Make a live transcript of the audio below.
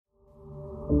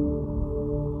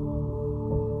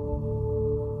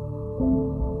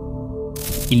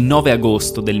Il 9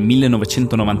 agosto del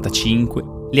 1995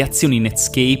 le azioni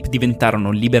Netscape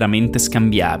diventarono liberamente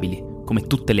scambiabili, come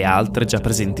tutte le altre già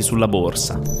presenti sulla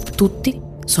borsa. Tutti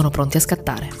sono pronti a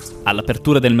scattare.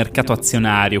 All'apertura del mercato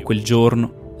azionario quel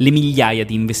giorno, le migliaia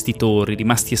di investitori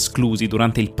rimasti esclusi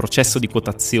durante il processo di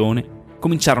quotazione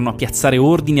cominciarono a piazzare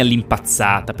ordini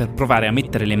all'impazzata per provare a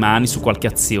mettere le mani su qualche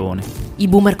azione. I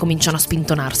boomer cominciano a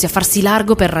spintonarsi, a farsi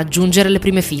largo per raggiungere le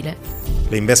prime file.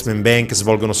 Le investment bank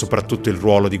svolgono soprattutto il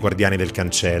ruolo di guardiani del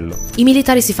cancello. I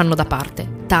militari si fanno da parte,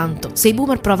 tanto se i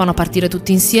boomer provano a partire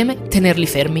tutti insieme, tenerli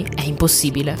fermi è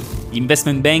impossibile. Gli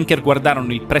investment banker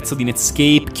guardarono il prezzo di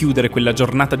Netscape chiudere quella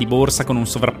giornata di borsa con un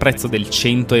sovrapprezzo del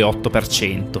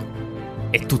 108%.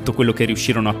 E tutto quello che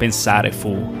riuscirono a pensare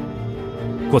fu: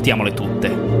 quotiamole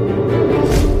tutte.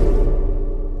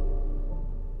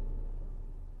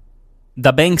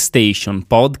 Da Bank Station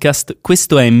Podcast,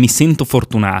 questo è Mi sento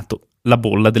fortunato, la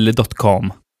bolla delle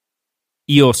Dot.Com.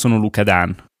 Io sono Luca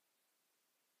Dann.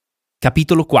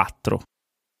 Capitolo 4.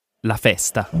 La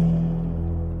festa.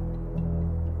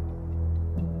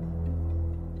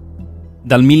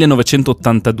 Dal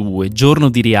 1982, giorno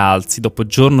di rialzi dopo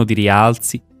giorno di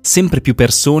rialzi, sempre più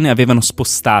persone avevano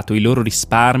spostato i loro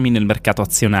risparmi nel mercato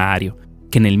azionario,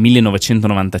 che nel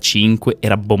 1995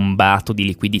 era bombato di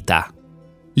liquidità.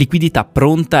 Liquidità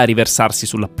pronta a riversarsi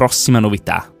sulla prossima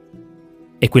novità.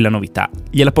 E quella novità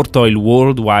gliela portò il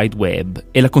World Wide Web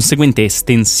e la conseguente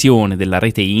estensione della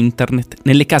rete internet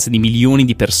nelle case di milioni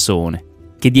di persone,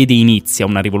 che diede inizio a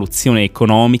una rivoluzione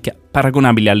economica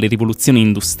paragonabile alle rivoluzioni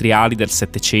industriali del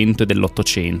Settecento e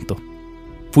dell'Ottocento.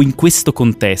 Fu in questo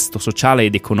contesto sociale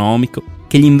ed economico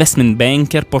che gli investment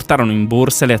banker portarono in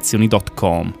borsa le azioni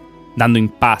Dot.Com, dando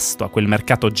in pasto a quel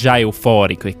mercato già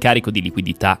euforico e carico di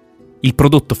liquidità il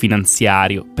prodotto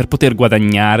finanziario per poter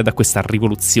guadagnare da questa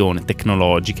rivoluzione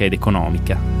tecnologica ed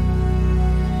economica.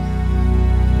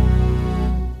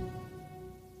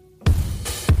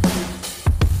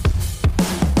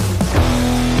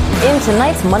 In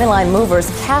tonight's Moneyline Movers,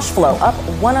 cash flow up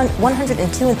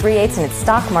 102 3/8 in its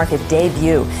stock market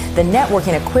debut. The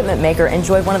networking equipment maker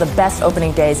enjoyed one of the best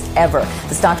opening days ever.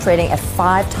 The stock trading at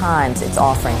 5 times its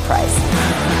offering price.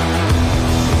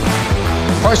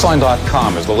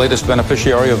 Priceline.com is the latest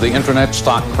beneficiary of the internet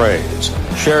stock craze.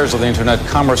 Shares of the internet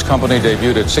commerce company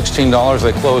debuted at $16,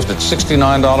 they closed at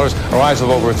 $69, a rise of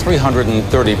over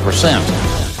 330%.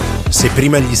 Se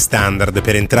prima gli standard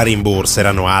per entrare in borsa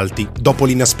erano alti, dopo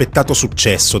l'inaspettato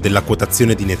successo della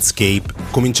quotazione di Netscape,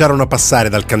 cominciarono a passare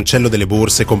dal cancello delle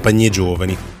borse compagnie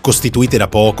giovani, costituite da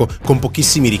poco, con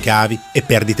pochissimi ricavi e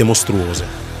perdite mostruose.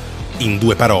 In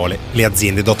 2 parole, le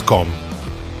aziende Dot.Com.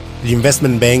 Gli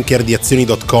investment banker di azioni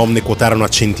Dot.Com ne quotarono a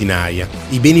centinaia.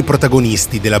 I beni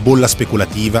protagonisti della bolla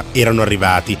speculativa erano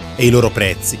arrivati e i loro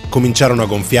prezzi cominciarono a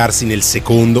gonfiarsi nel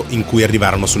secondo in cui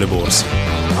arrivarono sulle borse.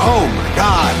 Oh my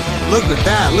God, look at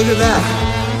that.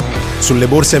 Sulle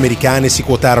borse americane si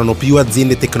quotarono più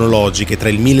aziende tecnologiche tra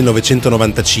il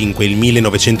 1995 e il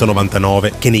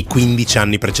 1999 che nei 15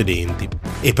 anni precedenti.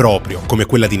 E proprio come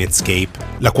quella di Netscape,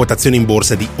 la quotazione in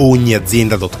borsa di ogni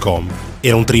azienda Dot.Com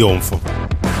era un trionfo.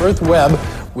 Earth Web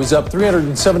was up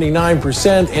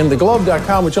 379% and the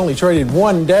Globe.com, which only traded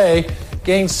one day,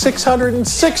 gained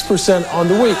 606% on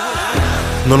the week.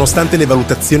 Nonostante le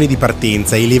valutazioni di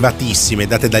partenza elevatissime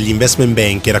date dagli investment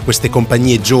banker a queste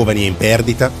compagnie giovani e in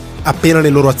perdita, appena le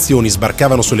loro azioni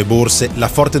sbarcavano sulle borse, la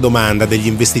forte domanda degli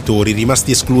investitori rimasti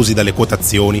esclusi dalle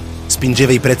quotazioni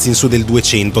spingeva i prezzi in su del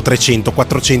 200, 300,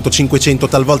 400, 500,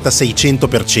 talvolta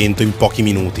 600% in pochi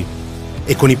minuti.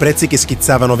 E con i prezzi che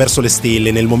schizzavano verso le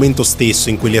stelle nel momento stesso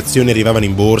in cui le azioni arrivavano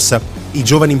in borsa, i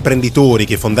giovani imprenditori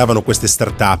che fondavano queste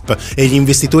start-up e gli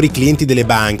investitori clienti delle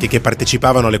banche che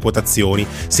partecipavano alle quotazioni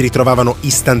si ritrovavano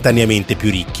istantaneamente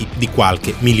più ricchi di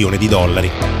qualche $1 milione.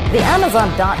 The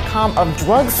Amazon.com of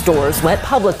drugstores went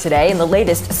public today in the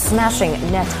latest smashing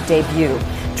net debut.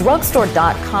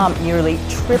 Drugstore.com nearly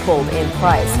tripled in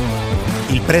price.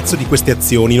 Il prezzo di queste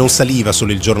azioni non saliva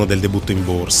solo il giorno del debutto in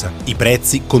borsa, i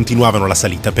prezzi continuavano la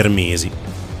salita per mesi.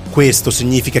 Questo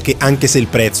significa che anche se il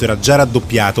prezzo era già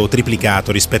raddoppiato o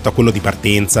triplicato rispetto a quello di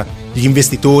partenza, gli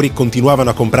investitori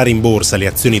continuavano a comprare in borsa le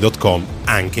azioni Dot.Com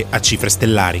anche a cifre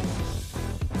stellari.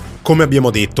 Come abbiamo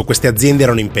detto, queste aziende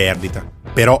erano in perdita,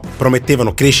 però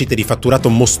promettevano crescite di fatturato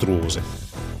mostruose.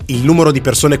 Il numero di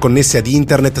persone connesse ad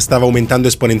internet stava aumentando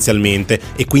esponenzialmente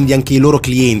e quindi anche i loro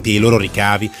clienti e i loro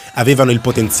ricavi avevano il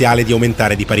potenziale di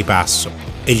aumentare di pari passo.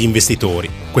 E gli investitori,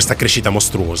 questa crescita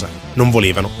mostruosa, non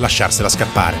volevano lasciarsela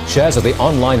scappare. Shares of the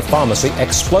online pharmacy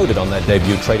exploded on their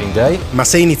debut trading day. Ma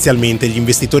se inizialmente gli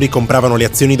investitori compravano le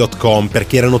azioni Dot.Com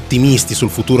perché erano ottimisti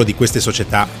sul futuro di queste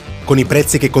società, Con i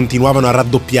prezzi che continuavano a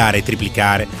raddoppiare e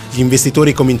triplicare, gli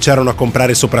investitori cominciarono a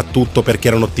comprare soprattutto perché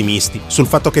erano ottimisti sul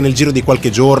fatto che nel giro di qualche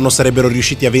giorno sarebbero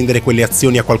riusciti a vendere quelle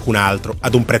azioni a qualcun altro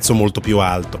ad un prezzo molto più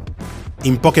alto.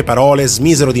 In poche parole,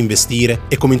 smisero di investire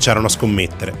e cominciarono a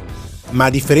scommettere. Ma a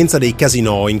differenza dei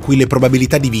casinò in cui le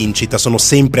probabilità di vincita sono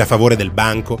sempre a favore del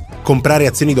banco, comprare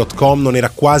azioni.com non era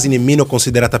quasi nemmeno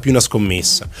considerata più una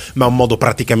scommessa, ma un modo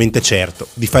praticamente certo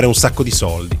di fare un sacco di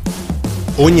soldi.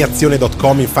 Ogni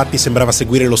azione.com infatti sembrava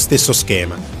seguire lo stesso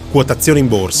schema: quotazione in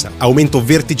borsa, aumento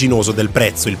vertiginoso del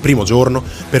prezzo il primo giorno,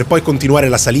 per poi continuare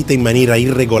la salita in maniera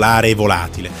irregolare e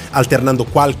volatile, alternando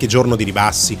qualche giorno di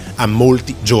ribassi a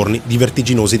molti giorni di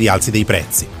vertiginosi rialzi dei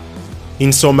prezzi.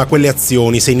 Insomma, quelle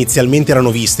azioni, se inizialmente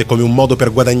erano viste come un modo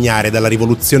per guadagnare dalla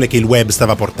rivoluzione che il web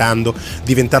stava portando,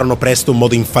 diventarono presto un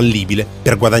modo infallibile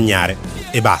per guadagnare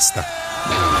e basta.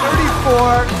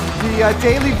 34, the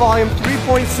daily volume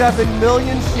 3.7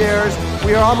 million shares.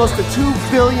 We are almost a $2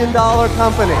 billion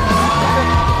company.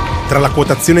 Tra la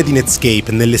quotazione di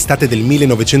Netscape nell'estate del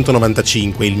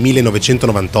 1995 e il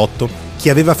 1998, chi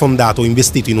aveva fondato o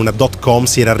investito in una Dot.Com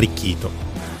si era arricchito.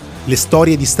 Le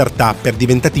storie di start-upper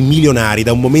diventati milionari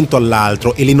da un momento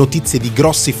all'altro e le notizie di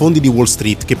grossi fondi di Wall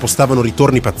Street che postavano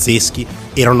ritorni pazzeschi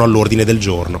erano all'ordine del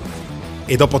giorno.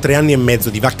 E dopo 3 anni e mezzo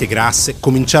di vacche grasse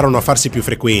cominciarono a farsi più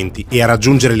frequenti e a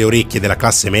raggiungere le orecchie della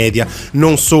classe media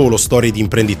non solo storie di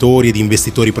imprenditori e di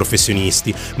investitori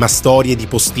professionisti, ma storie di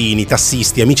postini,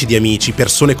 tassisti, amici di amici,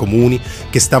 persone comuni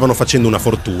che stavano facendo una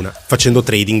fortuna facendo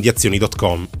trading di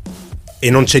azioni.com. E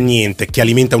non c'è niente che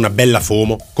alimenta una bella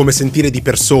FOMO come sentire di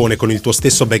persone con il tuo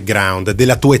stesso background,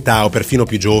 della tua età o perfino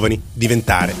più giovani,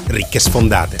 diventare ricche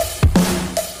sfondate.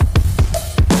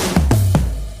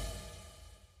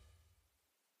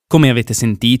 Come avete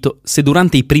sentito, se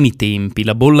durante i primi tempi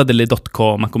la bolla delle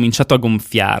Dot.Com ha cominciato a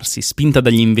gonfiarsi, spinta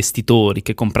dagli investitori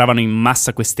che compravano in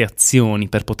massa queste azioni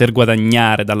per poter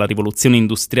guadagnare dalla rivoluzione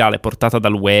industriale portata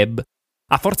dal web,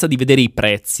 a forza di vedere i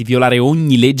prezzi violare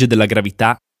ogni legge della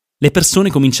gravità, le persone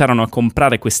cominciarono a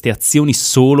comprare queste azioni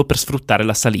solo per sfruttare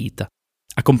la salita,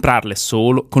 a comprarle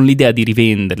solo con l'idea di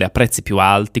rivenderle a prezzi più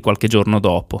alti qualche giorno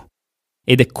dopo.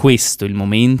 Ed è questo il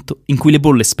momento in cui le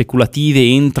bolle speculative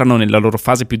entrano nella loro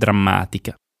fase più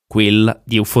drammatica, quella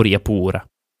di euforia pura.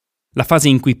 La fase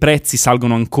in cui i prezzi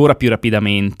salgono ancora più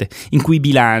rapidamente, in cui i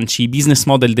bilanci, i business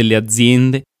model delle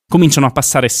aziende cominciano a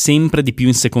passare sempre di più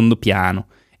in secondo piano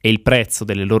e il prezzo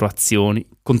delle loro azioni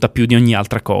conta più di ogni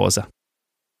altra cosa.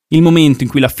 Il momento in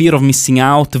cui la fear of missing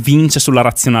out vince sulla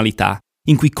razionalità,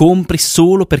 in cui compri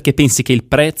solo perché pensi che il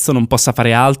prezzo non possa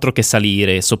fare altro che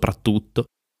salire e soprattutto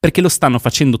perché lo stanno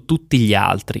facendo tutti gli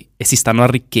altri e si stanno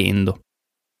arricchendo.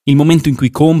 Il momento in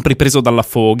cui compri preso dalla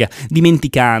foga,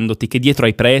 dimenticandoti che dietro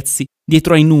ai prezzi,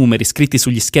 dietro ai numeri scritti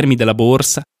sugli schermi della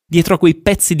borsa, dietro a quei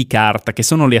pezzi di carta che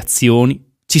sono le azioni,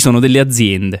 ci sono delle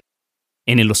aziende.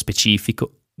 E nello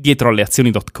specifico, dietro alle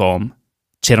azioni.com,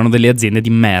 c'erano delle aziende di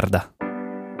merda.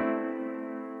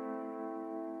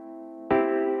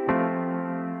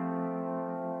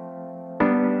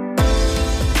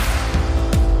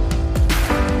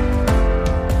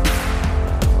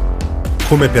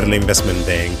 Come per le investment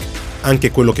bank,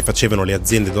 anche quello che facevano le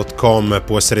aziende.com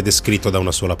può essere descritto da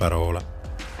una sola parola.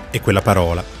 E quella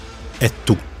parola è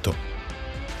tutto.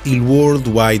 Il World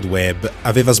Wide Web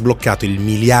aveva sbloccato il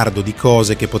miliardo di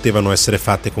cose che potevano essere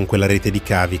fatte con quella rete di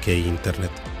cavi che è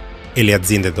internet. E le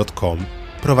aziende.com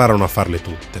provarono a farle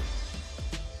tutte.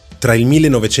 Tra il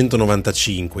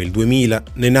 1995 e il 2000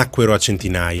 ne nacquero a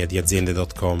centinaia di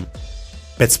aziende.com.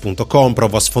 Pets.com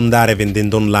provò a sfondare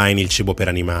vendendo online il cibo per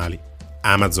animali.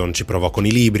 Amazon ci provò con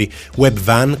i libri,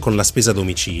 Webvan con la spesa a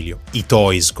domicilio,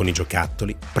 eToys con i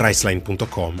giocattoli,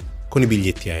 Priceline.com con i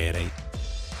biglietti aerei.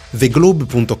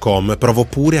 TheGlobe.com provò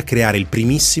pure a creare il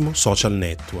primissimo social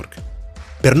network.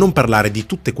 Per non parlare di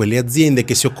tutte quelle aziende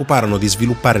che si occuparono di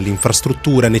sviluppare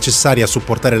l'infrastruttura necessaria a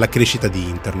supportare la crescita di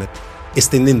Internet,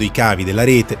 estendendo i cavi della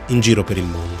rete in giro per il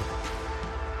mondo.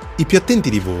 I più attenti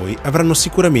di voi avranno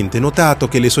sicuramente notato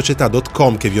che le società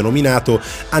 .com che vi ho nominato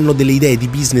hanno delle idee di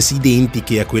business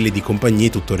identiche a quelle di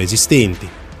compagnie tuttora esistenti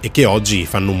e che oggi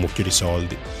fanno un mucchio di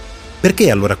soldi.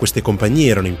 Perché allora queste compagnie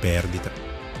erano in perdita?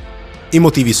 I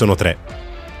motivi sono 3.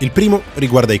 Il primo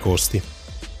riguarda i costi.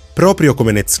 Proprio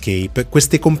come Netscape,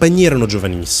 queste compagnie erano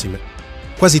giovanissime.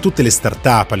 Quasi tutte le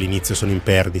start-up all'inizio sono in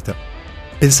perdita.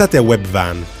 Pensate a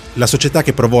Webvan, la società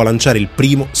che provò a lanciare il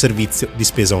primo servizio di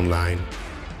spesa online.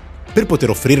 Per poter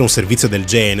offrire un servizio del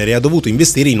genere ha dovuto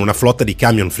investire in una flotta di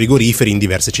camion frigoriferi in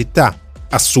diverse città,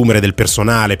 assumere del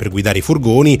personale per guidare i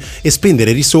furgoni e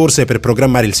spendere risorse per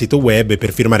programmare il sito web e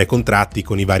per firmare contratti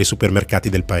con i vari supermercati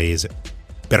del paese.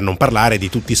 per non parlare di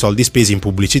tutti i soldi spesi in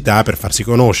pubblicità per farsi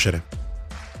conoscere.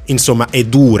 Insomma, è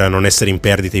dura non essere in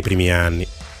perdita i primi anni,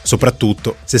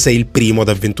 soprattutto se sei il primo ad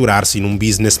avventurarsi in un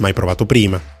business mai provato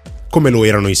prima, come lo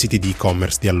erano i siti di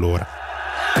e-commerce di allora.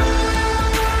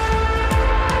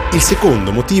 Il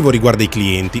secondo motivo riguarda i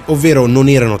clienti, ovvero non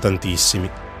erano tantissimi.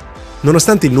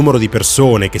 Nonostante il numero di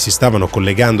persone che si stavano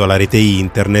collegando alla rete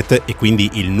internet e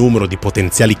quindi il numero di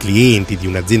potenziali clienti di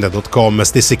un'azienda Dot.Com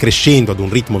stesse crescendo ad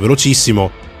un ritmo velocissimo,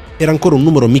 era ancora un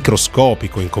numero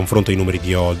microscopico in confronto ai numeri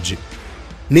di oggi.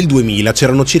 Nel 2000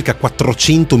 c'erano circa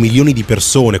 400 milioni di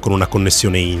persone con una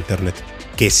connessione internet,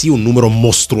 che è sì un numero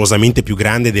mostruosamente più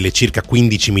grande delle circa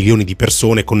 15 milioni di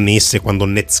persone connesse quando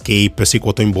Netscape si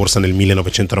quotò in borsa nel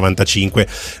 1995,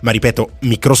 ma ripeto,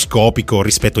 microscopico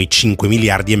rispetto ai 5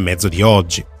 miliardi e mezzo di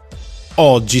oggi.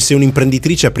 Oggi, se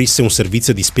un'imprenditrice aprisse un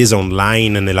servizio di spesa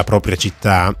online nella propria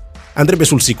città, andrebbe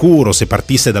sul sicuro se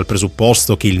partisse dal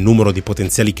presupposto che il numero di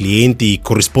potenziali clienti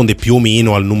corrisponde più o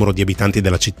meno al numero di abitanti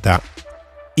della città.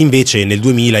 Invece nel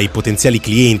 2000 i potenziali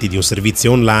clienti di un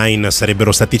servizio online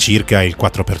sarebbero stati circa il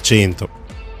 4%.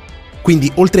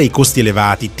 Quindi oltre ai costi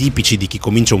elevati tipici di chi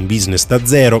comincia un business da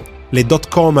zero, le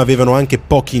Dot.Com avevano anche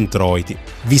pochi introiti,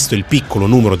 visto il piccolo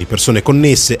numero di persone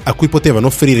connesse a cui potevano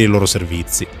offrire i loro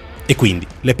servizi. E quindi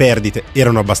le perdite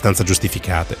erano abbastanza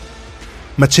giustificate.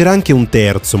 Ma c'era anche un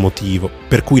terzo motivo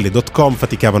per cui le Dot.Com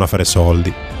faticavano a fare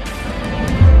soldi.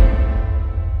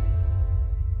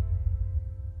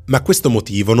 Ma questo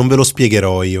motivo non ve lo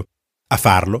spiegherò io. A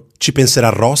farlo ci penserà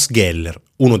Ross Geller,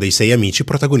 uno dei 6 amici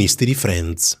protagonisti di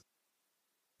Friends.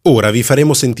 Ora vi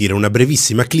faremo sentire una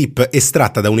brevissima clip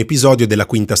estratta da un episodio della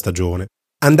 5ª stagione,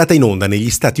 andata in onda negli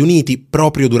Stati Uniti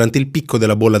proprio durante il picco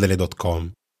della bolla delle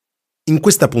Dot.Com. In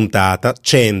questa puntata,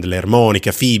 Chandler,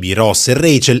 Monica, Phoebe, Ross e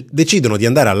Rachel decidono di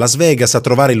andare a Las Vegas a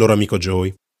trovare il loro amico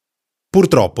Joey.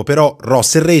 Purtroppo, però,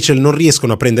 Ross e Rachel non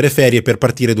riescono a prendere ferie per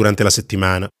partire durante la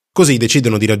settimana, così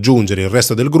decidono di raggiungere il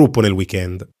resto del gruppo nel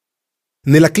weekend.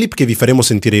 Nella clip che vi faremo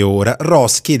sentire ora,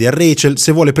 Ross chiede a Rachel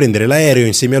se vuole prendere l'aereo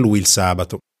insieme a lui il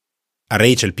sabato. A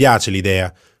Rachel piace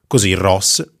l'idea, così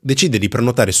Ross decide di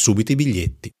prenotare subito i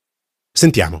biglietti.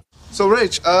 Sentiamo. So,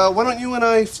 Rach, why don't you and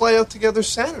I fly out together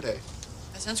Saturday?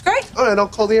 That sounds great. All right, I'll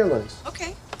call the airlines.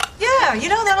 Okay. Yeah, you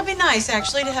know, that'll be nice,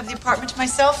 actually, to have the apartment to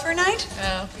myself for a night.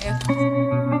 Oh, yeah.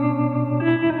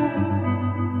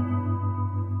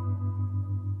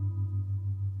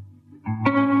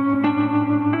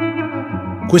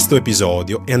 Questo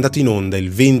episodio è andato in onda il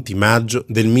 20 maggio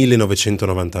del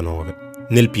 1999,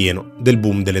 nel pieno del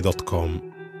boom delle Dot.Com.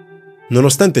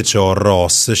 Nonostante ciò,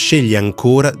 Ross sceglie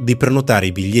ancora di prenotare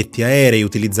i biglietti aerei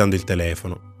utilizzando il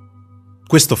telefono.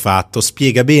 Questo fatto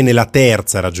spiega bene la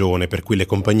terza ragione per cui le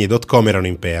compagnie Dot.Com erano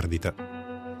in perdita.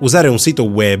 Usare un sito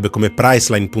web come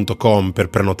Priceline.com per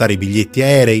prenotare i biglietti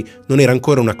aerei non era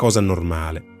ancora una cosa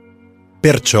normale.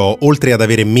 Perciò, oltre ad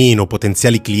avere meno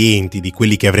potenziali clienti di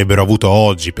quelli che avrebbero avuto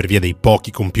oggi per via dei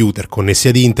pochi computer connessi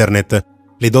ad internet,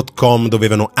 le Dot.Com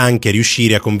dovevano anche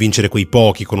riuscire a convincere quei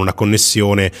pochi con una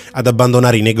connessione ad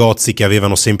abbandonare i negozi che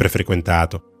avevano sempre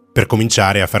frequentato, per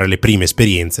cominciare a fare le prime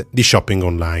esperienze di shopping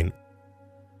online.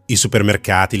 I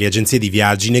supermercati, le agenzie di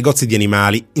viaggi, i negozi di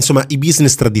animali, insomma i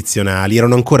business tradizionali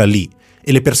erano ancora lì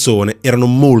e le persone erano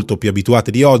molto più abituate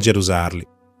di oggi ad usarli.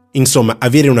 Insomma,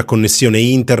 avere una connessione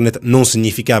internet non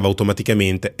significava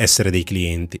automaticamente essere dei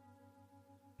clienti.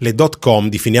 Le Dot.Com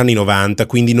di fine anni 90,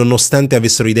 quindi, nonostante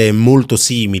avessero idee molto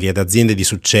simili ad aziende di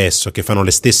successo che fanno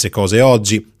le stesse cose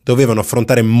oggi, dovevano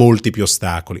affrontare molti più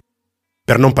ostacoli.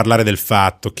 Per non parlare del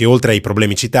fatto che, oltre ai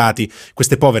problemi citati,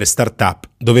 queste povere start-up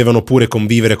dovevano pure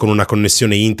convivere con una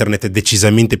connessione internet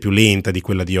decisamente più lenta di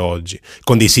quella di oggi,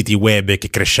 con dei siti web che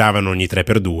crashavano ogni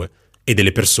 3x2 e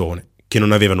delle persone che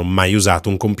non avevano mai usato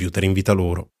un computer in vita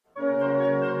loro.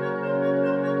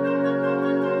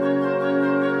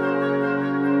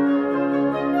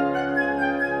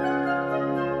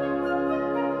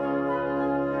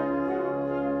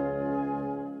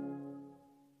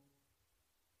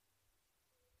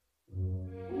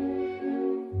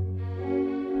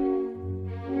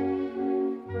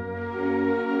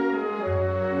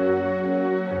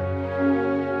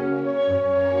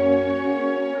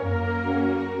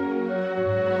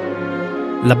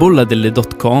 La bolla delle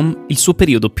Dot.Com, il suo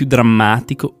periodo più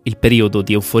drammatico, il periodo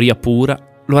di euforia pura,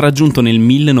 lo ha raggiunto nel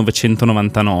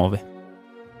 1999.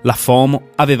 La FOMO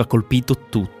aveva colpito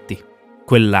tutti.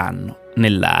 Quell'anno,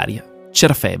 nell'aria,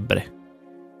 c'era febbre.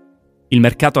 Il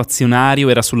mercato azionario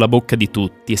era sulla bocca di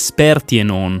tutti, esperti e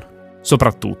non,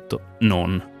 soprattutto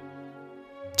non.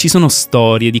 Ci sono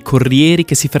storie di corrieri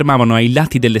che si fermavano ai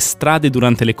lati delle strade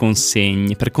durante le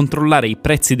consegne per controllare i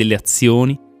prezzi delle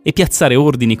azioni e piazzare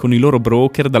ordini con i loro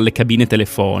broker dalle cabine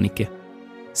telefoniche.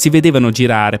 Si vedevano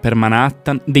girare per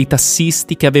Manhattan dei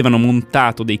tassisti che avevano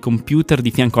montato dei computer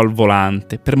di fianco al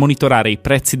volante per monitorare i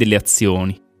prezzi delle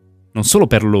azioni, non solo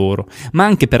per loro, ma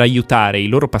anche per aiutare i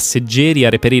loro passeggeri a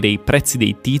reperire i prezzi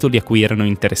dei titoli a cui erano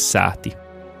interessati.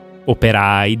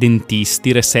 Operai,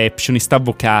 dentisti, receptionist,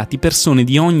 avvocati, persone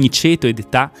di ogni ceto ed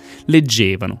età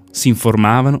leggevano, si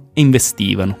informavano e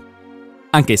investivano.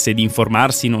 Anche se di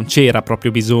informarsi non c'era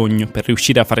proprio bisogno per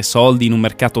riuscire a fare soldi in un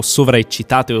mercato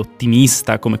sovraeccitato e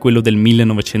ottimista come quello del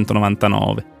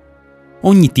 1999.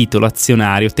 Ogni titolo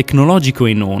azionario, tecnologico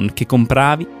e non, che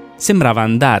compravi sembrava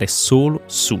andare solo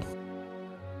su.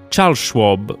 Charles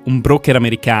Schwab, un broker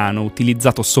americano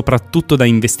utilizzato soprattutto da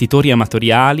investitori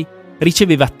amatoriali,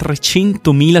 riceveva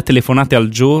 300.000 telefonate al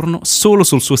giorno solo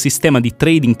sul suo sistema di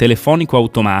trading telefonico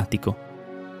automatico.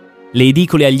 Le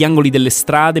edicole agli angoli delle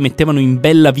strade mettevano in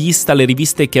bella vista le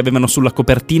riviste che avevano sulla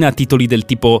copertina titoli del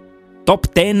tipo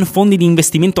Top 10 fondi di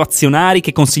investimento azionari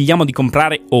che consigliamo di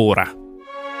comprare ora.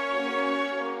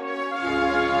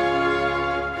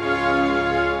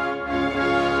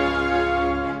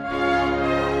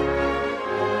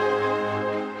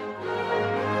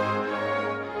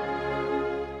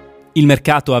 Il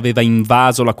mercato aveva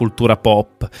invaso la cultura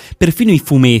pop, perfino i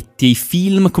fumetti e i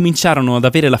film cominciarono ad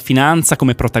avere la finanza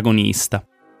come protagonista.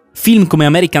 Film come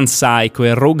American Psycho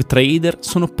e Rogue Trader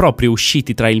sono proprio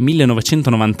usciti tra il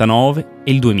 1999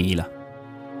 e il 2000.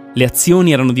 Le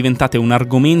azioni erano diventate un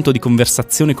argomento di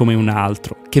conversazione come un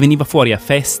altro, che veniva fuori a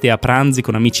feste e a pranzi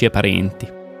con amici e parenti.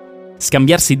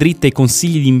 Scambiarsi dritte e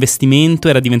consigli di investimento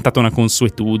era diventata una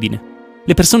consuetudine.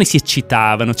 Le persone si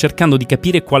eccitavano cercando di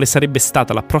capire quale sarebbe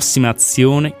stata la prossima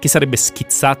azione che sarebbe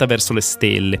schizzata verso le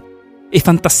stelle e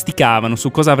fantasticavano su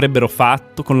cosa avrebbero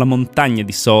fatto con la montagna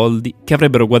di soldi che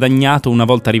avrebbero guadagnato una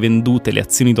volta rivendute le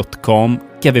azioni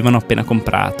Dot.Com che avevano appena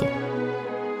comprato.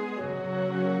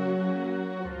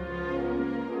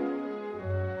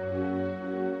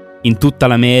 In tutta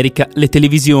l'America, le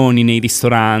televisioni nei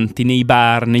ristoranti, nei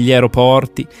bar, negli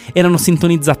aeroporti erano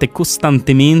sintonizzate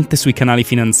costantemente sui canali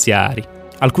finanziari,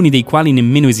 alcuni dei quali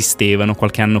nemmeno esistevano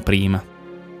qualche anno prima.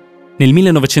 Nel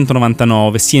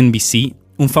 1999 CNBC,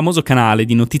 un famoso canale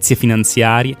di notizie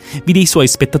finanziarie, vide i suoi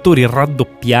spettatori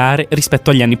raddoppiare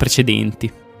rispetto agli anni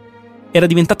precedenti. Era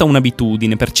diventata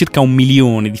un'abitudine per circa 1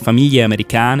 milione di famiglie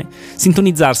americane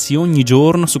sintonizzarsi ogni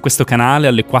giorno su questo canale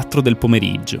alle 4 del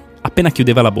pomeriggio, appena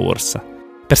chiudeva la borsa,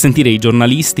 per sentire i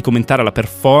giornalisti commentare la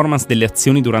performance delle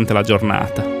azioni durante la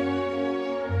giornata.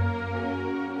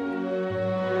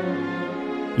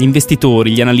 Gli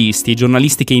investitori, gli analisti e i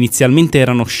giornalisti che inizialmente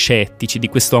erano scettici di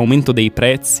questo aumento dei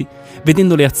prezzi,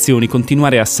 vedendo le azioni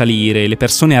continuare a salire e le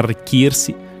persone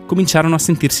arricchirsi, cominciarono a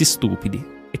sentirsi stupidi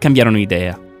e cambiarono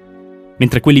idea.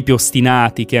 Mentre quelli più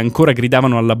ostinati, che ancora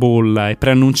gridavano alla bolla e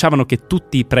preannunciavano che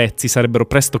tutti i prezzi sarebbero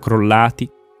presto crollati,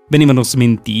 venivano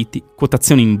smentiti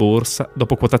quotazione in borsa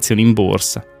dopo quotazione in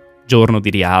borsa, giorno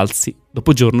di rialzi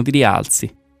dopo giorno di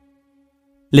rialzi.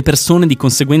 Le persone di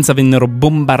conseguenza vennero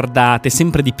bombardate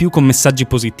sempre di più con messaggi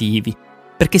positivi,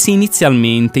 perché se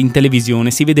inizialmente in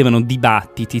televisione si vedevano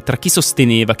dibattiti tra chi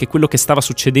sosteneva che quello che stava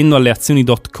succedendo alle azioni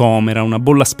Dot.Com era una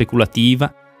bolla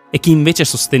speculativa e chi invece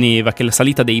sosteneva che la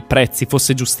salita dei prezzi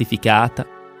fosse giustificata,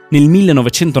 nel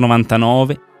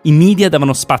 1999 i media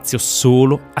davano spazio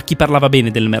solo a chi parlava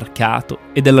bene del mercato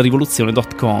e della rivoluzione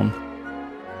Dot.Com.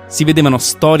 Si vedevano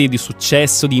storie di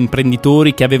successo di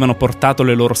imprenditori che avevano portato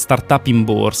le loro start-up in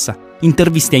borsa,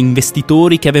 interviste a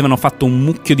investitori che avevano fatto un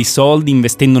mucchio di soldi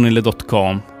investendo nelle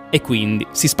Dot.Com e quindi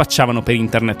si spacciavano per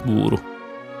internet guru.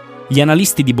 Gli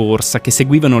analisti di borsa che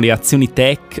seguivano le azioni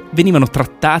tech venivano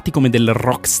trattati come delle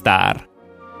rock star.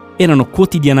 Erano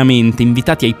quotidianamente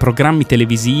invitati ai programmi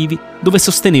televisivi dove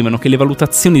sostenevano che le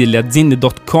valutazioni delle aziende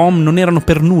Dot.Com non erano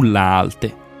per nulla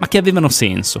alte, ma che avevano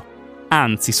senso.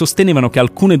 Anzi, sostenevano che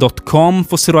alcune Dot.Com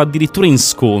fossero addirittura in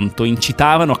sconto e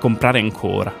incitavano a comprare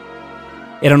ancora.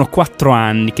 Erano 4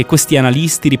 anni che questi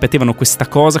analisti ripetevano questa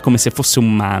cosa come se fosse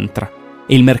un mantra,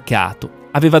 e il mercato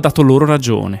aveva dato loro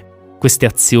ragione. Queste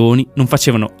azioni non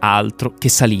facevano altro che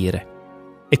salire.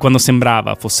 E quando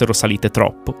sembrava fossero salite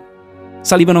troppo,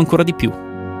 salivano ancora di più.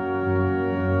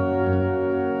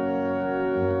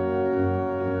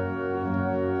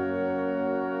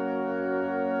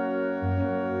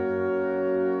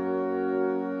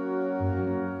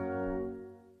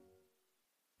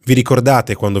 Vi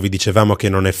ricordate quando vi dicevamo che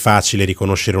non è facile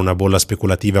riconoscere una bolla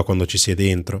speculativa quando ci si è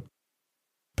dentro?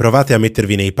 Provate a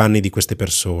mettervi nei panni di queste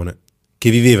persone,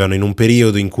 che vivevano in un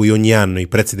periodo in cui ogni anno i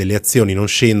prezzi delle azioni non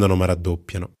scendono ma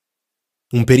raddoppiano.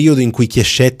 Un periodo in cui chi è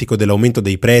scettico dell'aumento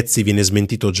dei prezzi viene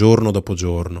smentito giorno dopo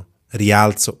giorno,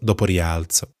 rialzo dopo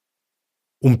rialzo.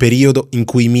 Un periodo in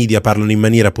cui i media parlano in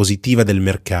maniera positiva del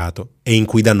mercato e in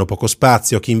cui danno poco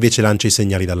spazio a chi invece lancia i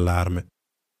segnali d'allarme.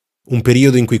 Un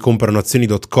periodo in cui comprano azioni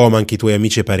Dot.Com anche i tuoi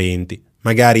amici e parenti,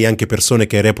 magari anche persone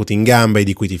che reputi in gamba e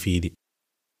di cui ti fidi.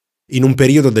 In un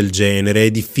periodo del genere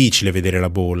è difficile vedere la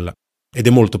bolla ed è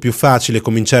molto più facile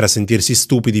cominciare a sentirsi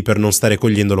stupidi per non stare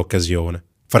cogliendo l'occasione,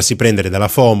 farsi prendere dalla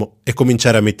FOMO e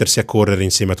cominciare a mettersi a correre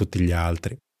insieme a tutti gli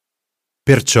altri.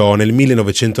 Perciò nel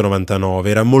 1999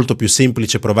 era molto più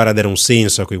semplice provare a dare un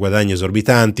senso a quei guadagni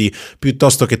esorbitanti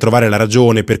piuttosto che trovare la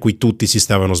ragione per cui tutti si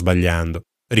stavano sbagliando,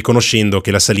 riconoscendo che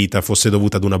la salita fosse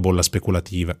dovuta ad una bolla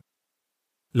speculativa.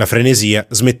 La frenesia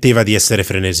smetteva di essere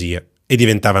frenesia e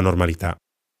diventava normalità.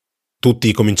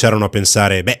 Tutti cominciarono a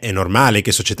pensare, è normale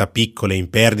che società piccole in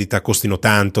perdita costino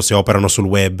tanto se operano sul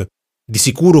web. Di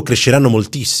sicuro cresceranno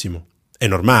moltissimo. È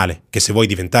normale che se vuoi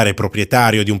diventare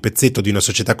proprietario di un pezzetto di una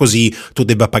società così, tu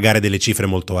debba pagare delle cifre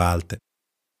molto alte.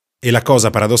 E la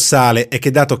cosa paradossale è che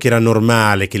dato che era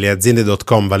normale che le aziende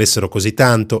Dot.Com valessero così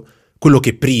tanto, quello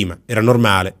che prima era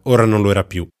normale ora non lo era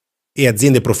più. E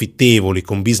aziende profittevoli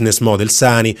con business model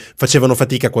sani facevano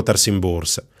fatica a quotarsi in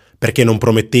borsa, perché non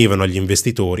promettevano agli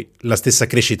investitori la stessa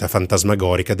crescita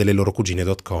fantasmagorica delle loro cugine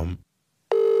Dot.Com.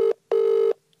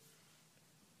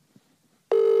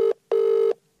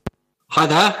 Hi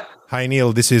there. Hi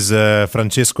Neil, this is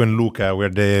Francesco and Luca.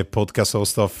 We're the podcast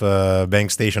host of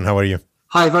Bank Station. How are you?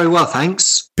 Hi, very well,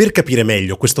 thanks. Per capire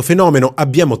meglio questo fenomeno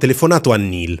abbiamo telefonato a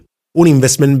Neil, un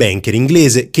investment banker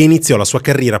inglese che iniziò la sua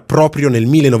carriera proprio nel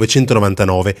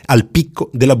 1999 al picco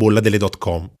della bolla delle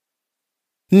Dot.Com.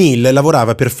 Neil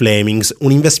lavorava per Flemings,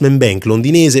 un investment bank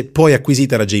londinese poi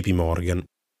acquisita da JP Morgan.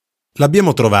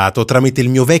 L'abbiamo trovato tramite il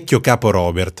mio vecchio capo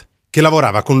Robert, che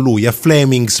lavorava con lui a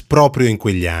Flemings proprio in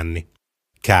quegli anni.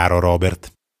 Caro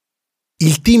Robert.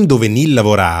 Il team dove Neil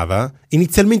lavorava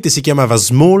inizialmente si chiamava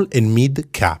Small and Mid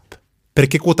Cap,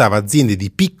 perché quotava aziende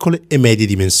di piccole e medie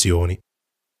dimensioni.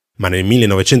 Ma nel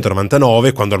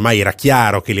 1999, quando ormai era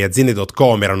chiaro che le aziende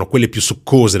Dot.Com erano quelle più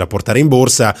succose da portare in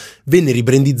borsa, venne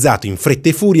ribrandizzato in fretta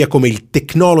e furia come il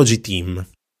Technology Team.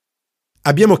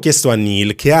 Abbiamo chiesto a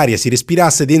Neil che aria si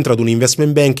respirasse dentro ad un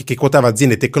investment bank che quotava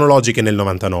aziende tecnologiche nel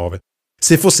 99.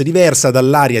 Se fosse diversa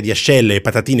dall'aria di ascelle e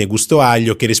patatine gusto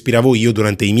aglio che respiravo io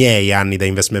durante i miei anni da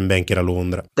investment banker a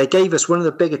Londra. They gave us one of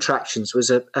the big attractions was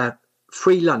a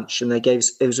free lunch and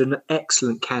it was an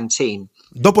excellent canteen.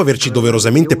 Dopo averci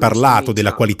doverosamente parlato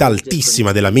della qualità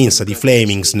altissima della mensa di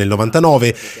Flemings nel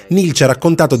 99, Neil ci ha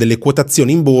raccontato delle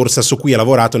quotazioni in borsa su cui ha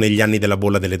lavorato negli anni della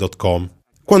bolla delle Dot.Com,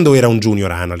 quando era un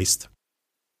junior analyst.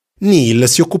 Neil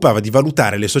si occupava di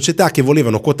valutare le società che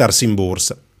volevano quotarsi in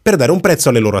borsa per dare un prezzo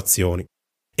alle loro azioni.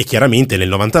 E chiaramente nel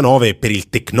 99 per il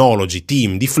Technology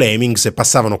Team di Flemings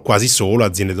passavano quasi solo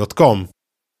aziende Dot.Com.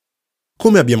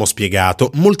 Come abbiamo spiegato,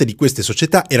 molte di queste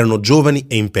società erano giovani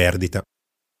e in perdita.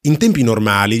 In tempi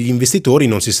normali gli investitori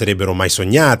non si sarebbero mai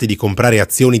sognati di comprare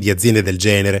azioni di aziende del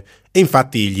genere e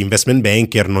infatti gli investment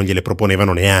banker non gliele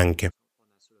proponevano neanche.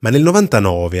 Ma nel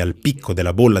 99, al picco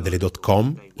della bolla delle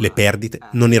Dot.Com, le perdite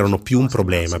non erano più un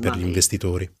problema per gli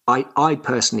investitori. I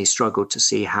personally struggled to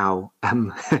see how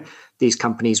these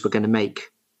companies were going to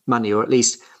make money, or at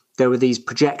least there were these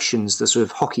projections, the sort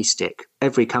of hockey stick.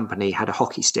 Every company had a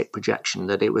hockey stick projection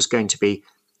that it was going to be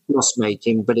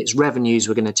loss-making, but its revenues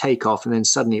were going to take off and then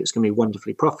suddenly it was going to be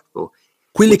wonderfully profitable.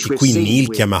 Quelle che qui Neil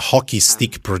chiama hockey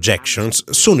stick projections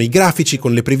sono i grafici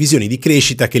con le previsioni di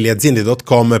crescita che le aziende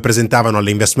Dot.Com presentavano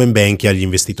alle investment bank e agli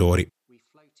investitori.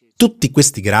 Tutti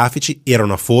questi grafici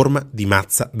erano a forma di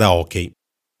mazza da hockey,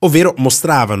 ovvero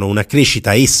mostravano una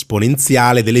crescita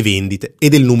esponenziale delle vendite e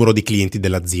del numero di clienti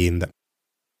dell'azienda.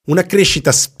 Una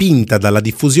crescita spinta dalla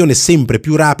diffusione sempre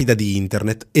più rapida di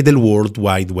Internet e del World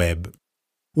Wide Web.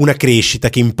 Una crescita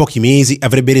che in pochi mesi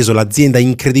avrebbe reso l'azienda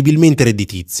incredibilmente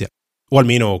redditizia. O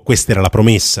almeno questa era la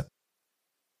promessa.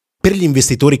 Per gli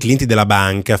investitori clienti della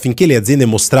banca, finché le aziende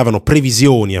mostravano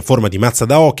previsioni a forma di mazza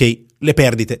da hockey, le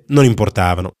perdite non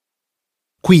importavano.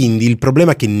 Quindi il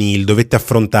problema che Neil dovette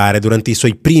affrontare durante i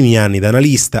suoi primi anni da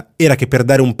analista era che per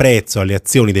dare un prezzo alle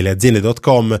azioni delle aziende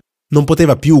Dot.Com non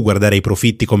poteva più guardare i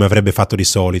profitti come avrebbe fatto di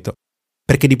solito,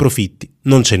 perché di profitti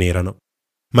non ce n'erano,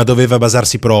 ma doveva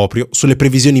basarsi proprio sulle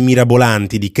previsioni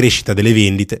mirabolanti di crescita delle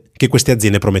vendite che queste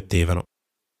aziende promettevano.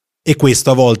 E questo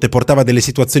a volte portava a delle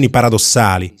situazioni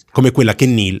paradossali, come quella che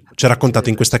Neil ci ha raccontato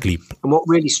in questa clip. And what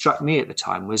really struck me at the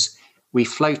time was we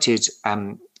floated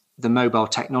the mobile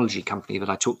technology company that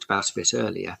I talked about a bit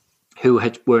earlier, who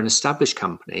were an established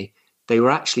company. They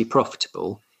were actually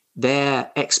profitable. Their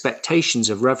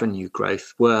expectations of revenue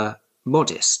growth were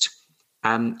modest.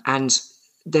 And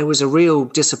there was a real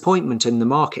disappointment in the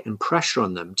market and pressure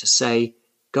on them to say,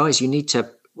 guys, you need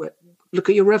to look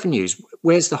at your revenues.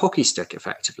 Where's the hockey stick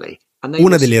effectively?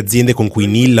 Una delle aziende con cui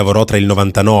Neil lavorò tra il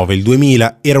 99 e il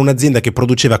 2000 era un'azienda che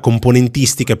produceva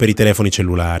componentistica per i telefoni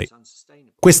cellulari.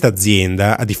 Questa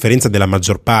azienda, a differenza della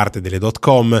maggior parte delle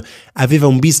Dot.Com, aveva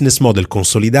un business model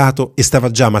consolidato e stava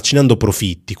già macinando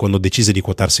profitti quando decise di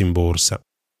quotarsi in borsa.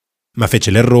 Ma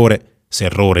fece l'errore, se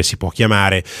errore si può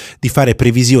chiamare, di fare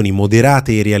previsioni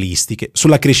moderate e realistiche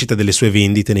sulla crescita delle sue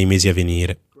vendite nei mesi a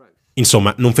venire.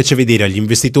 Insomma, non fece vedere agli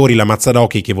investitori la mazza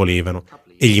d'hockey che volevano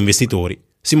e gli investitori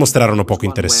si mostrarono poco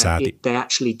interessati. They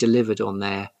actually delivered on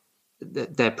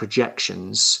their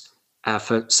projections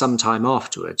for some time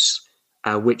afterwards,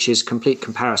 which is complete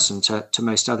comparison to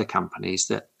most other companies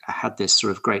that had this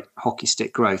sort of great hockey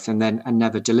stick growth and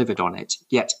never delivered on it.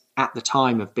 Yet at the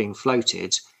time of being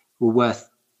floated were worth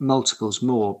multiples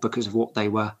more because of what they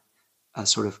were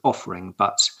sort of offering,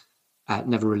 but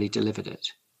never really delivered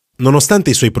it. Nonostante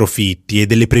i suoi profitti e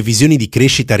delle previsioni di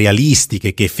crescita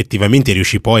realistiche che effettivamente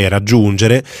riuscì poi a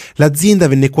raggiungere, l'azienda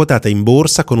venne quotata in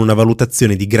borsa con una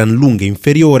valutazione di gran lunga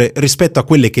inferiore rispetto a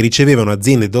quelle che ricevevano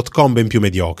aziende .com ben più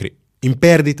mediocri, in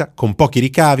perdita, con pochi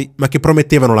ricavi, ma che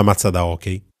promettevano la mazza da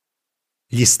hockey.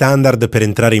 Gli standard per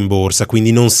entrare in borsa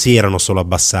quindi non si erano solo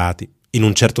abbassati, in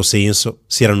un certo senso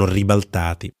si erano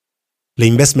ribaltati. Le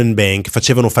investment bank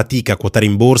facevano fatica a quotare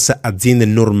in borsa aziende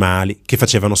normali che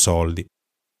facevano soldi.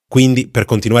 Quindi, per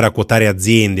continuare a quotare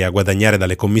aziende e a guadagnare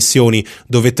dalle commissioni,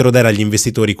 dovettero dare agli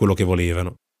investitori quello che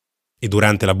volevano. E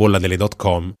durante la bolla delle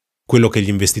 .com, quello che gli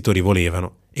investitori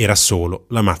volevano era solo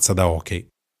la mazza da hockey.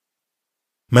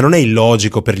 Ma non è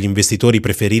illogico per gli investitori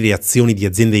preferire azioni di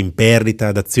aziende in perdita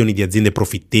ad azioni di aziende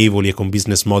profittevoli e con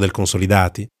business model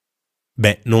consolidati?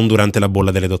 Beh, non durante la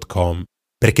bolla delle .com,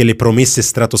 perché le promesse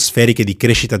stratosferiche di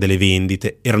crescita delle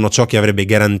vendite erano ciò che avrebbe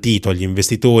garantito agli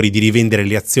investitori di rivendere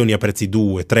le azioni a prezzi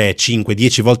 2, 3, 5,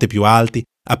 10 volte più alti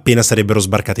appena sarebbero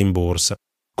sbarcate in borsa,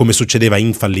 come succedeva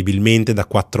infallibilmente da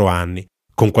 4 anni,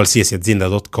 con qualsiasi azienda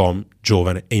 .com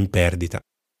giovane e in perdita.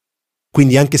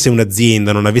 Quindi anche se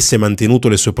un'azienda non avesse mantenuto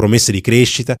le sue promesse di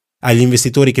crescita, agli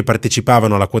investitori che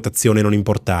partecipavano alla quotazione non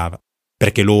importava,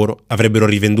 perché loro avrebbero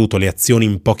rivenduto le azioni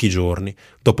in pochi giorni,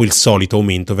 dopo il solito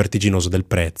aumento vertiginoso del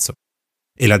prezzo.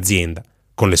 E l'azienda,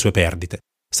 con le sue perdite,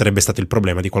 sarebbe stato il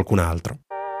problema di qualcun altro.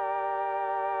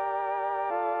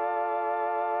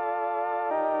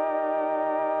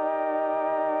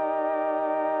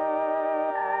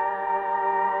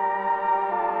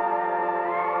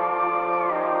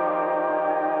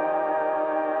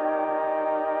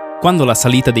 Quando la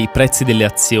salita dei prezzi delle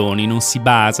azioni non si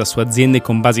basa su aziende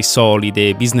con basi solide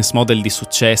e business model di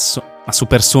successo, ma su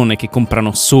persone che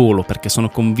comprano solo perché sono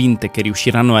convinte che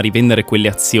riusciranno a rivendere quelle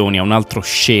azioni a un altro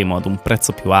scemo ad un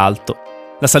prezzo più alto,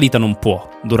 la salita non può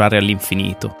durare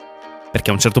all'infinito, perché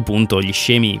a un certo punto gli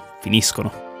scemi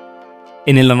finiscono.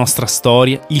 E nella nostra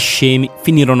storia gli scemi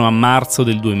finirono a marzo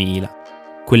del 2000.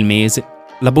 Quel mese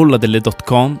la bolla delle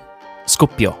 .com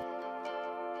scoppiò.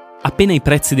 Appena i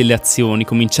prezzi delle azioni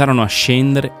cominciarono a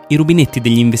scendere, i rubinetti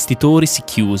degli investitori si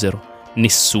chiusero.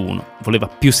 Nessuno voleva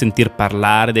più sentir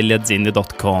parlare delle aziende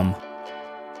 .com.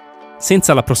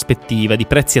 Senza la prospettiva di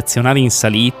prezzi azionari in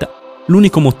salita,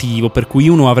 l'unico motivo per cui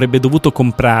uno avrebbe dovuto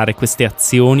comprare queste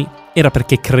azioni era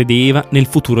perché credeva nel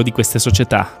futuro di queste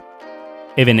società.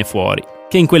 E venne fuori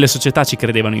che in quelle società ci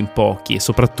credevano in pochi e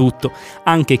soprattutto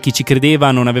anche chi ci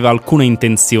credeva non aveva alcuna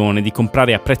intenzione di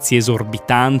comprare a prezzi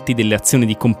esorbitanti delle azioni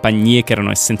di compagnie che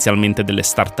erano essenzialmente delle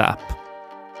start-up.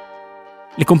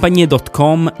 Le compagnie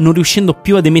 .com, non riuscendo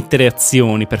più ad emettere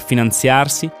azioni per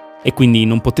finanziarsi e quindi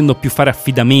non potendo più fare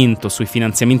affidamento sui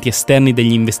finanziamenti esterni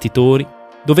degli investitori,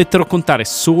 dovettero contare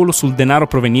solo sul denaro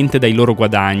proveniente dai loro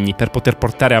guadagni per poter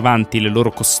portare avanti le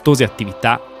loro costose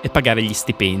attività e pagare gli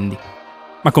stipendi.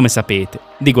 Ma come sapete,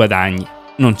 di guadagni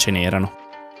non ce n'erano.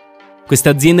 Queste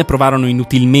aziende provarono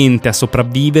inutilmente a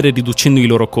sopravvivere riducendo i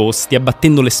loro costi,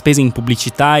 abbattendo le spese in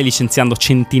pubblicità e licenziando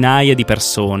centinaia di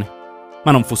persone.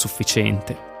 Ma non fu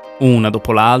sufficiente. Una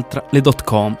dopo l'altra, le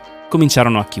 .com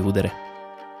cominciarono a chiudere.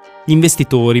 Gli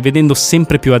investitori, vedendo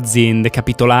sempre più aziende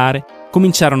capitolare,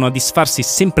 cominciarono a disfarsi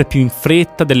sempre più in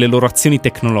fretta delle loro azioni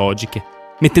tecnologiche,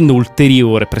 mettendo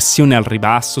ulteriore pressione al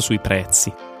ribasso sui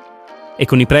prezzi. E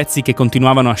con i prezzi che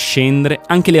continuavano a scendere,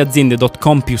 anche le aziende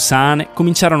 .com più sane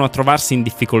cominciarono a trovarsi in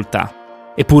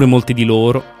difficoltà, eppure molti di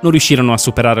loro non riuscirono a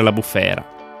superare la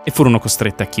bufera e furono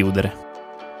costrette a chiudere.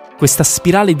 Questa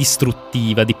spirale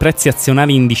distruttiva di prezzi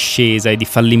azionari in discesa e di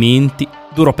fallimenti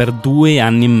durò per 2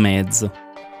 anni e mezzo.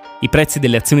 I prezzi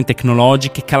delle azioni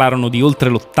tecnologiche calarono di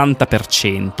oltre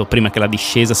l'80% prima che la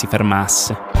discesa si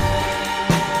fermasse.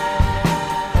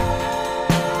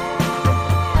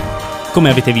 Come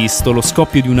avete visto, lo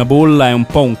scoppio di una bolla è un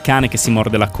po' un cane che si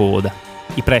morde la coda.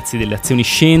 I prezzi delle azioni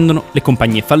scendono, le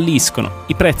compagnie falliscono,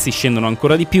 i prezzi scendono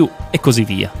ancora di più e così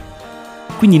via.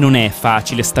 Quindi non è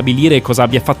facile stabilire cosa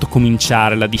abbia fatto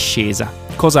cominciare la discesa,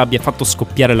 cosa abbia fatto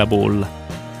scoppiare la bolla.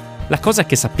 La cosa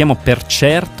che sappiamo per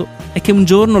certo è che un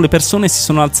giorno le persone si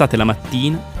sono alzate la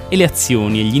mattina e le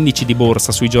azioni e gli indici di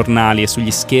borsa sui giornali e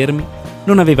sugli schermi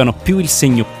non avevano più il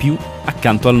segno più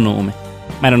accanto al nome,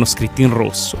 ma erano scritti in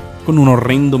rosso, con un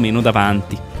orrendo meno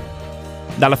davanti.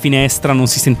 Dalla finestra non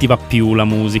si sentiva più la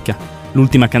musica,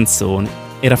 l'ultima canzone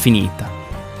era finita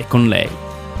e con lei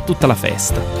tutta la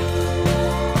festa.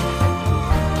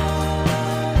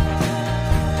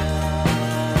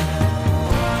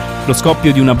 Lo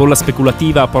scoppio di una bolla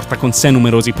speculativa porta con sé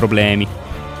numerosi problemi.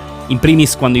 In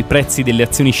primis, quando i prezzi delle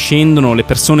azioni scendono, le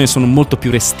persone sono molto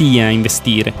più restie a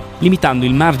investire, limitando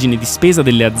il margine di spesa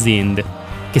delle aziende,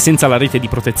 che senza la rete di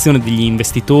protezione degli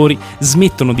investitori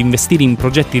smettono di investire in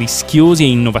progetti rischiosi e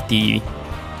innovativi.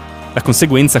 La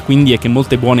conseguenza quindi è che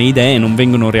molte buone idee non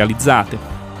vengono realizzate.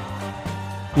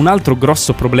 Un altro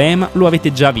grosso problema lo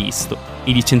avete già visto: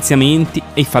 i licenziamenti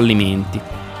e i fallimenti.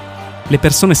 Le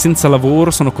persone senza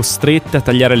lavoro sono costrette a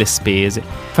tagliare le spese,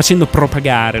 facendo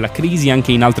propagare la crisi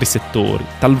anche in altri settori,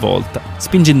 talvolta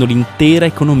spingendo l'intera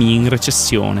economia in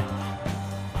recessione.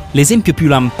 L'esempio più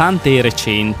lampante e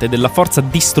recente della forza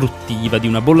distruttiva di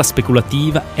una bolla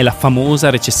speculativa è la famosa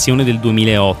recessione del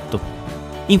 2008.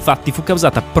 Infatti fu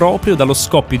causata proprio dallo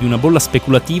scoppio di una bolla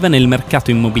speculativa nel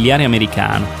mercato immobiliare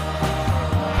americano.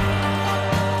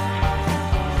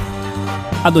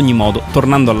 Ad ogni modo,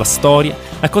 tornando alla storia,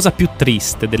 la cosa più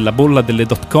triste della bolla delle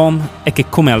Dot.Com è che,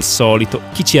 come al solito,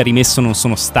 chi ci ha rimesso non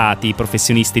sono stati i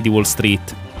professionisti di Wall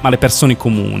Street, ma le persone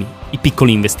comuni, i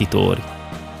piccoli investitori.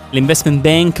 Le investment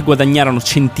bank guadagnarono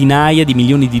centinaia di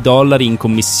milioni di dollari in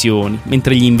commissioni,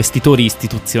 mentre gli investitori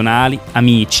istituzionali,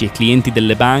 amici e clienti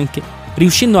delle banche,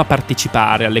 riuscendo a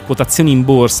partecipare alle quotazioni in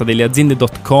borsa delle aziende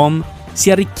Dot.Com, si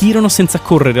arricchirono senza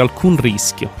correre alcun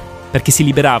rischio, perché si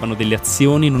liberavano delle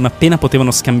azioni non appena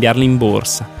potevano scambiarle in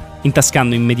borsa,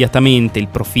 intascando immediatamente il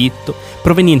profitto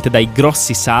proveniente dai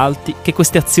grossi salti che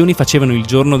queste azioni facevano il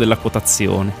giorno della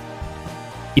quotazione.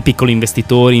 I piccoli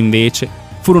investitori, invece,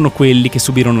 furono quelli che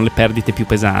subirono le perdite più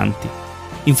pesanti.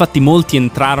 Infatti molti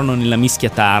entrarono nella mischia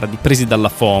tardi, presi dalla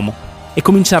FOMO, e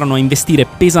cominciarono a investire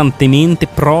pesantemente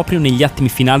proprio negli attimi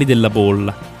finali della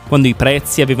bolla, quando i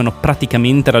prezzi avevano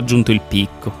praticamente raggiunto il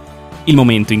picco, il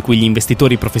momento in cui gli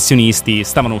investitori professionisti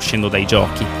stavano uscendo dai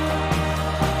giochi.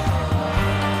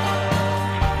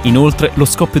 Inoltre, lo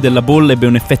scoppio della bolla ebbe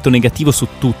un effetto negativo su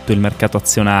tutto il mercato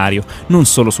azionario, non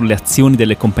solo sulle azioni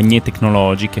delle compagnie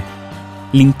tecnologiche.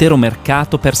 L'intero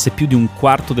mercato perse più di un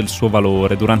quarto del suo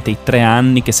valore durante i 3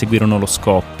 anni che seguirono lo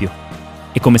scoppio.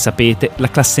 E come sapete, la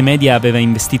classe media aveva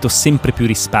investito sempre più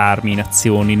risparmi in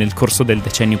azioni nel corso del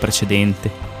decennio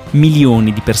precedente.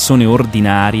 Milioni di persone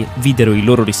ordinarie videro i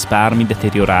loro risparmi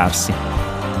deteriorarsi.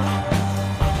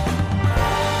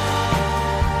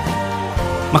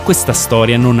 Ma questa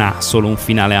storia non ha solo un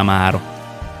finale amaro.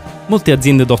 Molte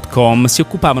aziende Dot.Com si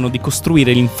occupavano di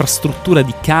costruire l'infrastruttura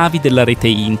di cavi della rete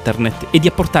internet e di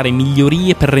apportare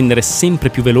migliorie per rendere sempre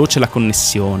più veloce la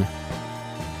connessione.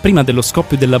 Prima dello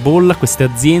scoppio della bolla, queste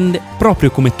aziende,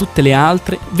 proprio come tutte le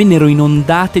altre, vennero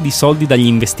inondate di soldi dagli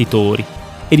investitori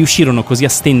e riuscirono così a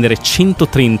stendere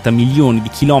 130 milioni di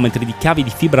chilometri di cavi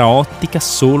di fibra ottica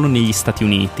solo negli Stati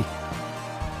Uniti.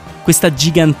 Questa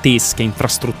gigantesca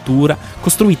infrastruttura,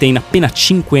 costruita in appena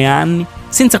 5 anni,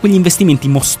 senza quegli investimenti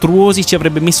mostruosi ci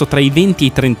avrebbe messo tra i 20 e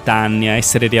i 30 anni a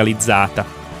essere realizzata.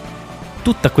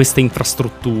 Tutta questa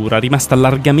infrastruttura, rimasta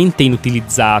largamente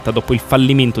inutilizzata dopo il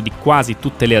fallimento di quasi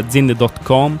tutte le aziende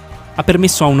Dot.Com, ha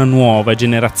permesso a una nuova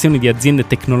generazione di aziende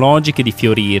tecnologiche di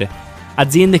fiorire.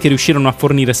 Aziende che riuscirono a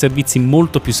fornire servizi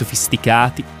molto più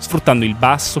sofisticati, sfruttando il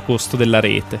basso costo della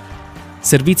rete.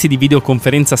 Servizi di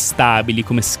videoconferenza stabili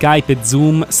come Skype e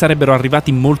Zoom sarebbero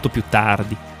arrivati molto più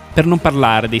tardi, per non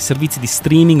parlare dei servizi di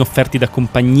streaming offerti da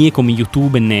compagnie come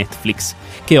YouTube e Netflix,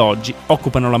 che oggi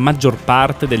occupano la maggior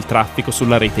parte del traffico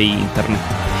sulla rete internet.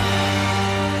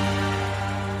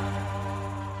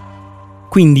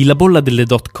 Quindi la bolla delle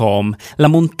Dot.Com, la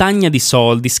montagna di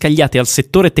soldi scagliati al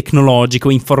settore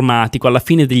tecnologico e informatico alla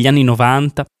fine degli anni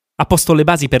 90, ha posto le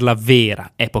basi per la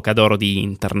vera epoca d'oro di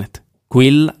internet,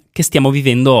 quella che stiamo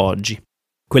vivendo oggi,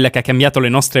 quella che ha cambiato le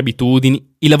nostre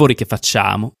abitudini, i lavori che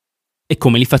facciamo e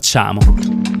come li facciamo.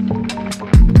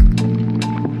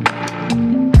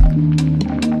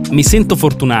 Mi sento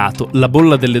fortunato, la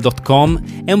bolla delle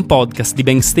Dot.Com è un podcast di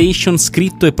Bank Station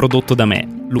scritto e prodotto da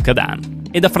me, Luca Dann,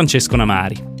 e da Francesco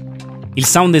Namari. Il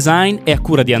sound design è a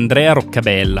cura di Andrea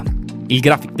Roccabella. Il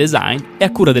graphic design è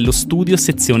a cura dello studio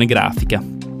Sezione Grafica.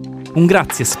 Un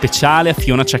grazie speciale a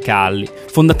Fjona Cakalli,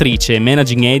 fondatrice e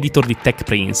managing editor di Tech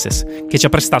Princess, che ci ha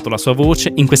prestato la sua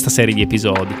voce in questa serie di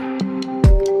episodi.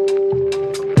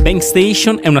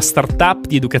 Bankstation è una startup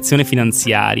di educazione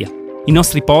finanziaria. I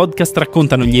nostri podcast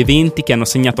raccontano gli eventi che hanno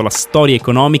segnato la storia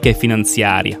economica e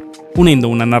finanziaria, unendo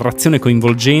una narrazione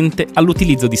coinvolgente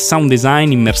all'utilizzo di sound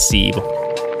design immersivo.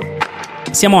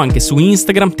 Siamo anche su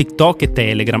Instagram, TikTok e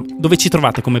Telegram, dove ci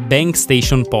trovate come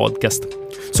Bankstation Podcast.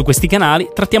 Su questi canali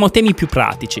trattiamo temi più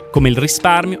pratici, come il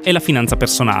risparmio e la finanza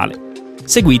personale.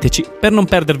 Seguiteci per non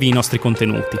perdervi i nostri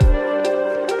contenuti.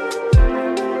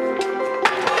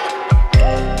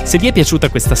 Se vi è piaciuta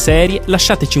questa serie,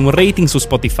 lasciateci un rating su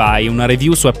Spotify e una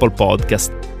review su Apple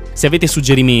Podcast. Se avete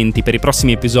suggerimenti per i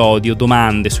prossimi episodi o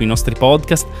domande sui nostri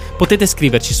podcast, potete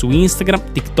scriverci su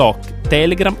Instagram, TikTok,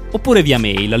 Telegram oppure via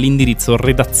mail all'indirizzo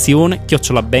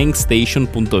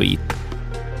redazione@bankstation.it.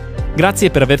 Grazie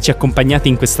per averci accompagnati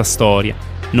in questa storia.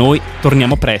 Noi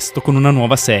torniamo presto con una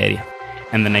nuova serie.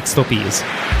 And the next stop is...